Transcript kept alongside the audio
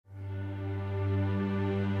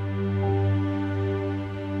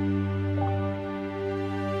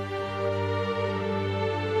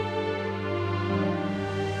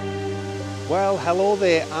Well, hello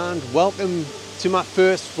there and welcome to my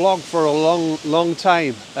first vlog for a long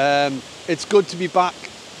time. It's good to be back.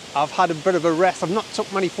 I've had a bit of a rest. I've not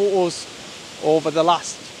took many photos over the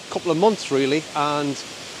last couple of months really, and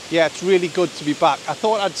yeah, it's really good to be back. I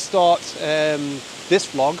thought I'd start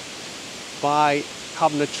this vlog by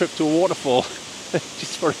having a trip to a waterfall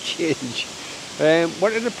just for a change.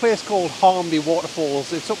 We're in a place called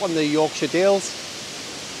Waterfalls. It's up on the Yorkshire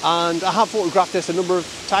Dales, and I have photographed this a number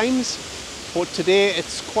of times. But today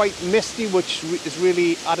it's quite misty, which is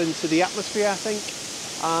really adding to the atmosphere, I think.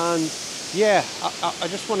 And yeah, I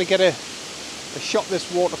just want to get a shot of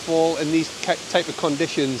this waterfall in these type of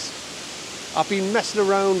conditions. I've been messing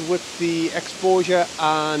around with the exposure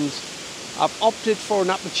and I've opted for an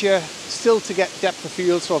aperture still to get depth of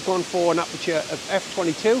field. So I've gone for an aperture of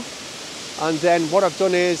f/22. And then what I've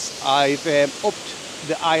done is I've upped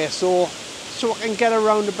the ISO so I can get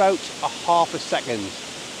around about a half a second.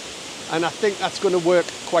 And I think that's going to work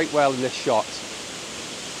quite well in this shot.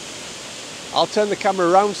 I'll turn the camera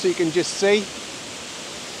around so you can just see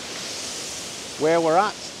where we're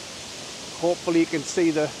at. Hopefully you can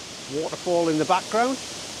see the waterfall in the background.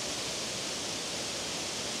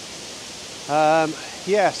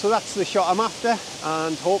 Yeah, so that's the shot I'm after,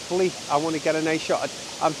 and hopefully I want to get a nice shot.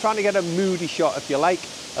 I'm trying to get a moody shot, if you like.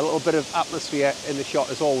 A little bit of atmosphere in the shot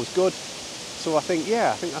is always good. So I think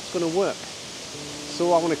that's going to work.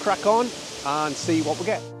 So I want to crack on and see what we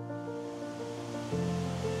get.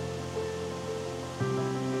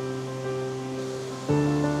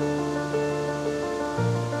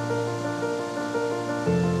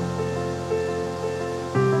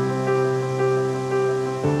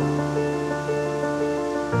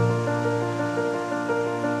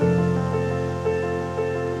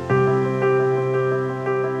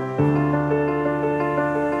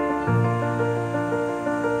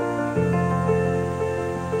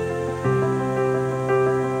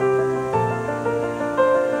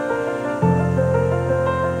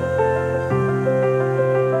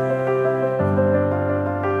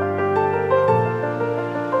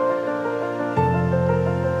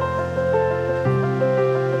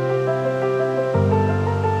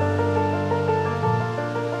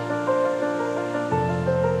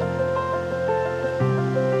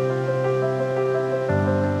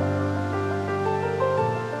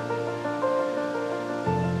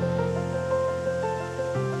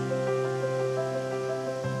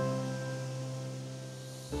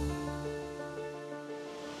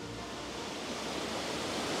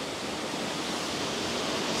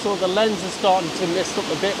 So the lens is starting to mist up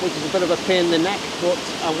a bit, which is a bit of a pain in the neck, but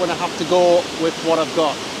I'm going to have to go with what I've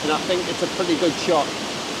got. And I think it's a pretty good shot.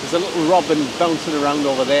 There's a little robin bouncing around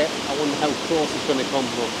over there. I wonder how close it's going to come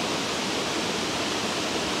up.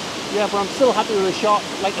 Yeah, but I'm still happy with the shot.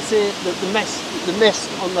 Like I say, the mist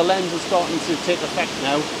on the lens is starting to take effect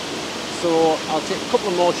now. So I'll take a couple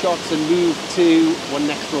of more shots and move to one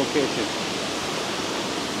next location.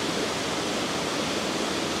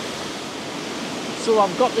 So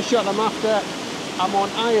I've got the shot I'm after. I'm on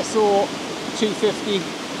ISO 250,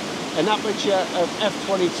 an aperture of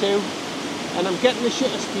f/22, and I'm getting the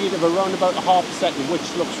shutter speed of around about a half a second,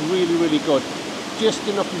 which looks really good. Just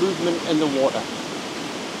enough movement in the water.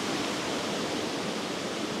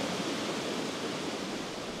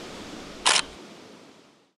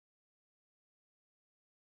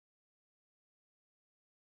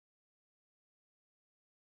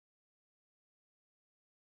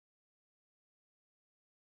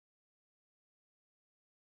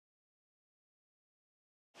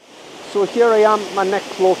 So here I am at my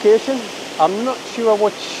next location. I'm not sure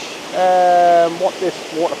what this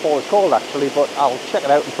waterfall is called actually, but I'll check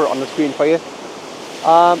it out and put it on the screen for you.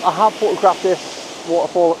 I have photographed this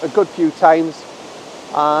waterfall a good few times,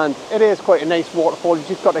 and it is quite a nice waterfall. You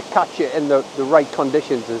just got to catch it in the right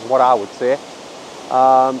conditions is what I would say.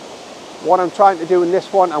 What I'm trying to do in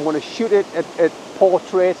this one, I'm going to shoot it at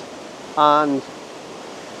portrait, and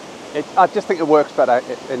I just think it works better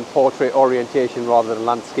in portrait orientation rather than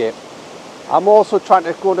landscape. I'm also trying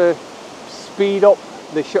to speed up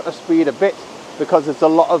the shutter speed a bit because there's a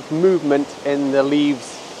lot of movement in the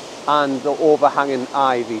leaves and the overhanging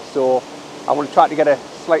ivy. So I want to try to get a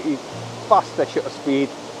slightly faster shutter speed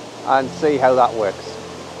and see how that works.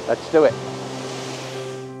 Let's do it.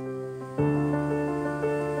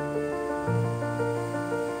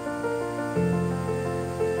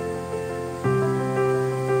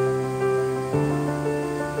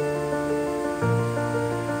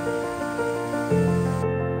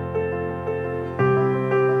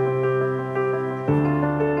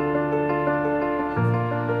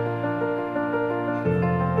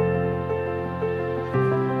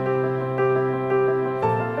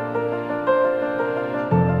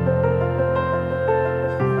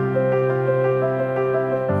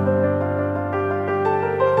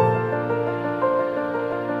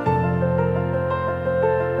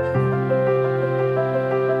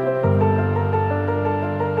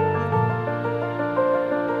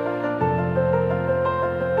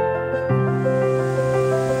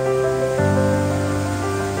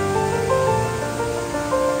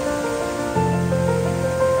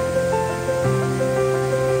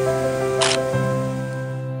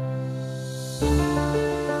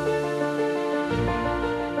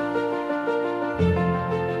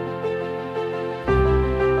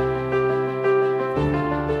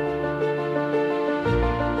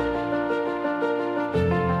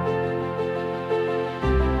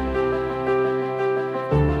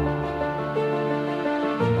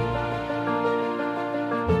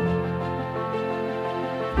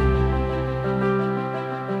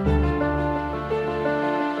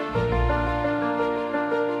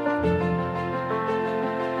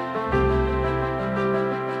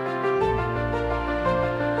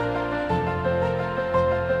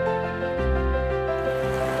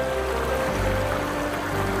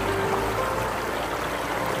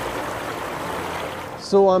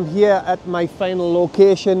 So I'm here at my final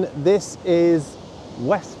location. This is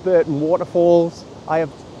West Burton Waterfalls. I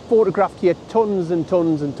have photographed here tons and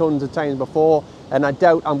tons and tons of times before, and I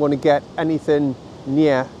doubt I'm going to get anything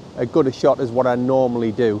near as good a shot as what I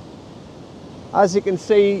normally do. As you can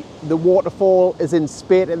see, the waterfall is in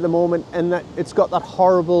spate at the moment, and that it's got that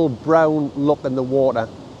horrible brown look in the water.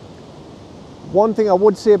 One thing I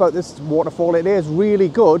would say about this waterfall, it is really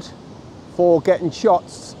good for getting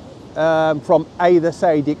shots from either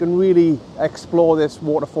side. You can really explore this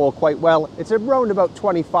waterfall quite well. It's around about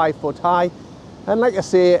 25 foot high, and like I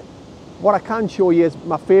say, what I can show you is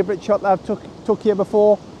my favourite shot that I've took here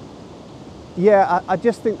before. Yeah, I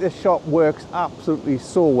just think this shot works absolutely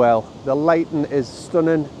so well. The lighting is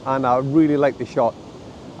stunning and I really like the shot.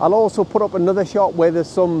 I'll also put up another shot where there's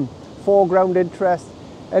some foreground interest,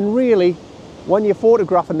 and really when you're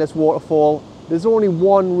photographing this waterfall, there's only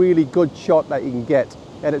one really good shot that you can get,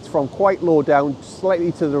 and it's from quite low down,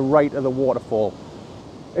 slightly to the right of the waterfall.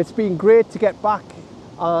 It's been great to get back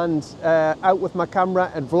and out with my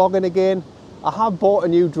camera and vlogging again. I have bought a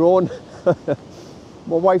new drone.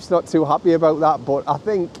 My wife's not too happy about that, but I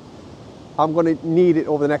think I'm going to need it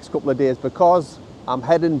over the next couple of days because I'm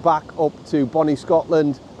heading back up to Bonnie,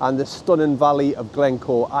 Scotland, and the stunning valley of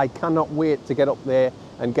Glencoe. I cannot wait to get up there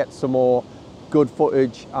and get some more good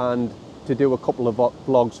footage and to do a couple of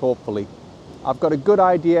vlogs, hopefully. I've got a good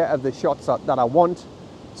idea of the shots that I want,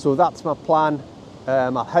 so that's my plan.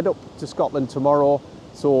 I'll head up to Scotland tomorrow,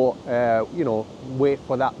 so you know, wait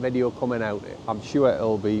for that video coming out. I'm sure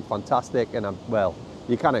it'll be fantastic, and well,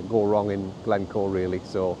 you cannot go wrong in Glencoe really,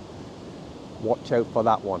 so watch out for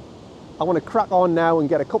that one. I want to crack on now and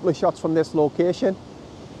get a couple of shots from this location.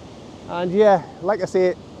 And yeah, like I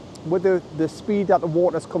say, with the speed that the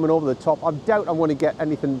water's coming over the top, I doubt I'm going to get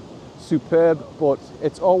anything superb, but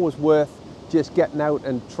it's always worth just getting out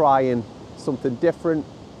and trying something different.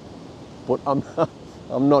 But I'm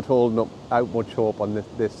not holding out much hope on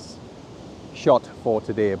this shot for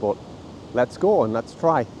today, but let's go and let's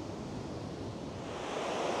try.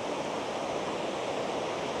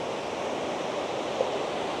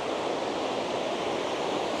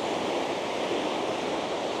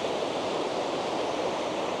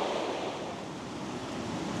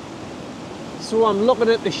 So I'm looking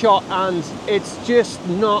at the shot and it's just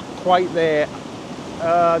not quite there.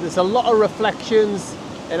 There's a lot of reflections,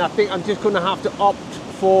 and I think I'm just going to have to opt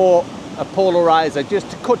for a polarizer just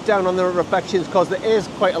to cut down on the reflections, because there is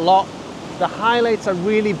quite a lot. The highlights are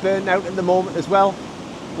really burnt out at the moment as well,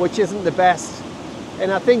 which isn't the best. And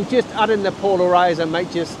I think just adding the polarizer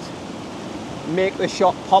might just make the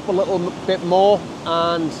shot pop a little bit more.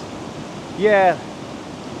 And yeah,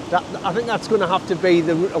 I think that's going to have to be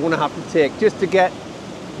the route I'm going to have to take just to get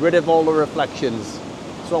rid of all the reflections.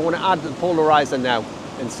 So I'm going to add the polarizer now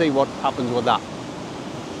and see what happens with that.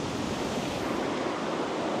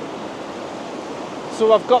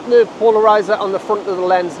 So I've got the polarizer on the front of the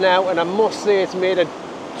lens now, and I must say it's made a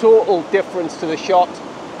total difference to the shot.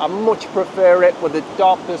 I much prefer it with the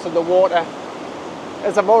darkness of the water.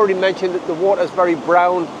 As I've already mentioned, the water is very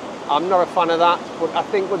brown. I'm not a fan of that, but I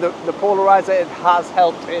think with the polarizer it has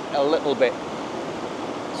helped it a little bit.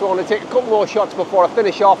 So I'm going to take a couple more shots before I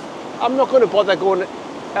finish off. I'm not going to bother going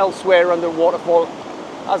elsewhere on the waterfall.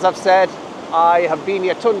 As I've said, I have been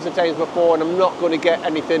here tons of times before, and I'm not going to get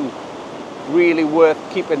anything really worth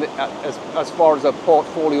keeping as far as a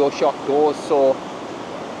portfolio shot goes. So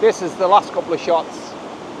this is the last couple of shots,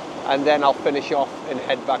 and then I'll finish off and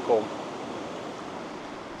head back home.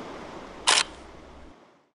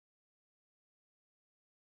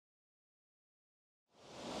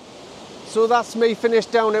 So that's me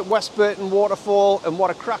finished down at West Burton Waterfall, and what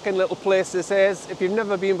a cracking little place this is. If you've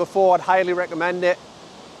never been before, I'd highly recommend it.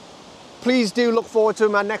 Please do look forward to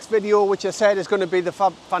my next video, which I said is going to be the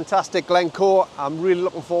fantastic Glencoe. I'm really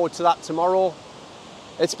looking forward to that tomorrow.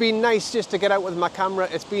 It's been nice just to get out with my camera.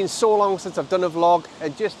 It's been so long since I've done a vlog,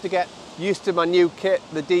 and just to get used to my new kit,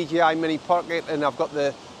 the DJI Mini Pocket, and I've got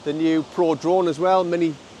the new Pro drone as well,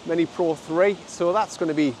 Mini Pro 3. So that's going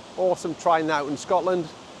to be awesome trying that out in Scotland.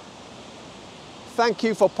 Thank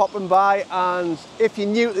you for popping by, and if you're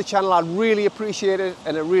new to the channel, I'd really appreciate it,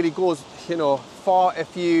 and it really goes, you know, far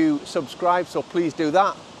if you subscribe, so please do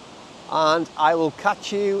that, and I will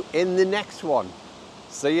catch you in the next one.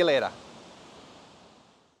 See you later.